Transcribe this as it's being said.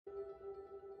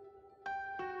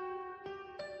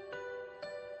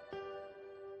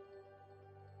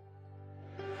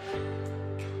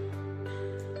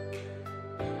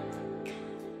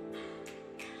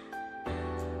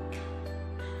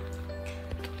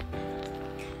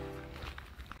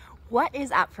What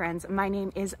is up, friends? My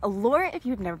name is Laura. If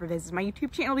you've never visited my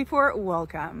YouTube channel before,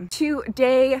 welcome.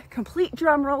 Today, complete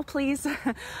drum roll please.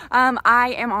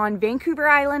 I am on Vancouver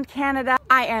Island, Canada.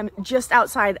 I am just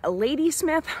outside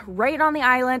Ladysmith, right on the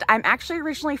island. I'm actually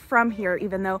originally from here,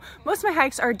 even though most of my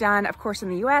hikes are done, of course, in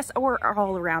the US or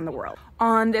all around the world.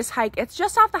 On this hike, it's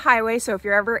just off the highway, so if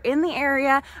you're ever in the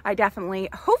area, I definitely,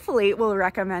 hopefully, will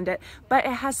recommend it. But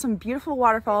it has some beautiful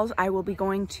waterfalls. I will be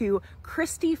going to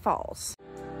Christy Falls.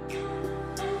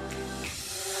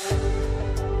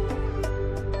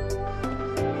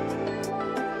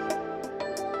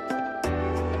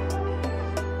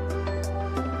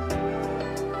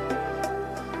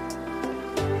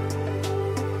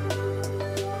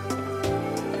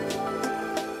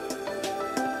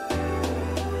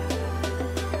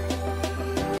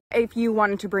 If you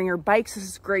wanted to bring your bikes, this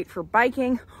is great for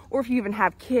biking, or if you even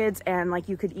have kids and like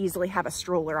you could easily have a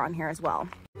stroller on here as well.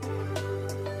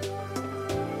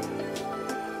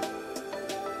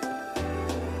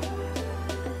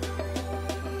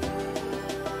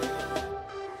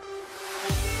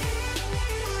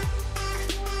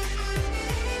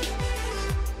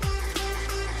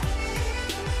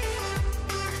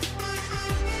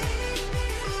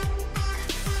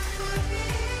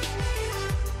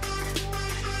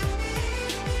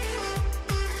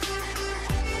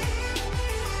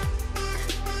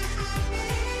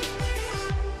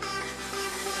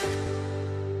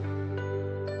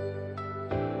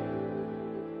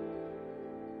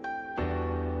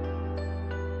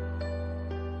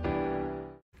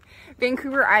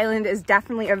 Vancouver Island is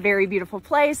definitely a very beautiful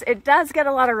place. It does get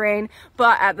a lot of rain,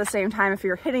 but at the same time, if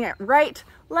you're hitting it right,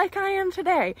 like I am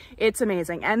today, it's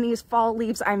amazing. And these fall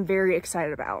leaves, I'm very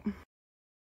excited about.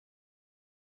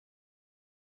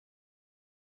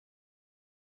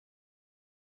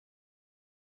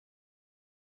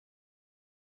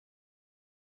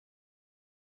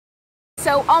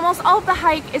 So almost all of the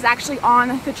hike is actually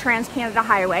on the Trans-Canada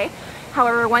Highway.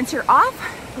 However, once you're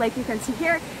off, like you can see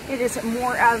here, it is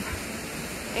more of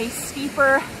a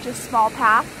steeper, just small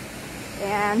path,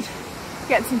 and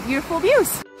get some beautiful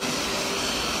views.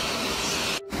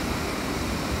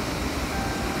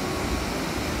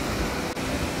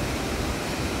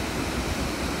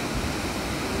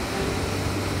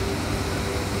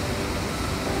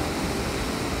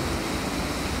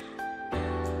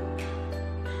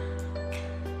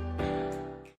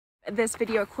 This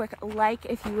video a quick like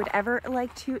if you would ever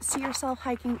like to see yourself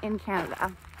hiking in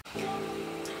Canada.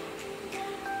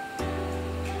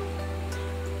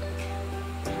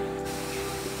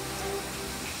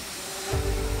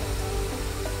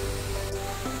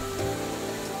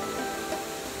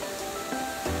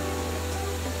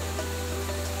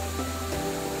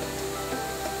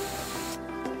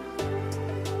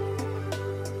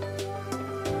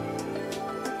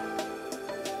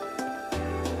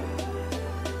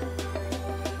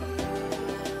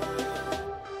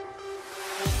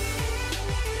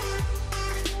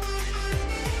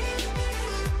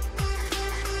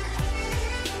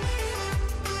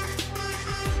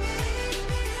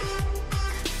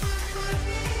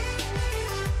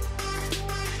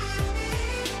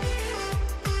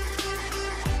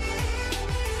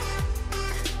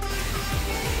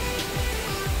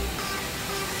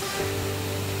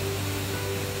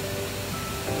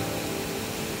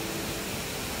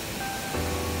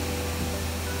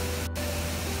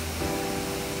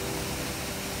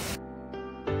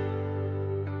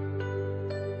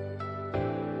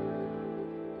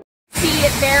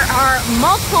 There are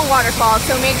multiple waterfalls,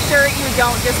 so make sure you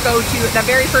don't just go to the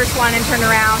very first one and turn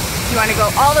around. You want to go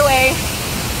all the way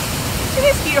to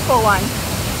this beautiful one.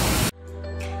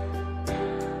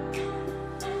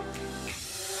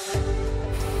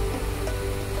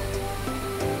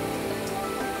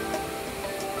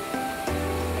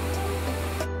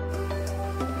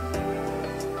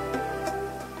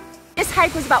 This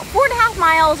hike was about 4.5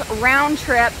 miles round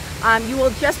trip. You will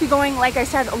just be going, like I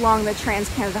said, along the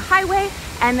Trans-Canada Highway,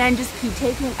 and then just keep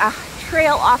taking a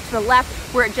trail off to the left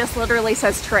where it just literally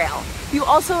says trail. You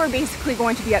also are basically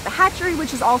going to be at the hatchery,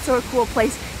 which is also a cool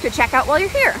place to check out while you're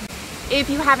here.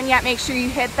 If you haven't yet, make sure you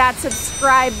hit that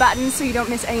subscribe button so you don't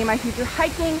miss any of my future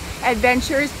hiking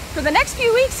adventures for the next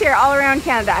few weeks here all around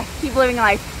Canada. Keep living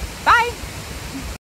life. Bye.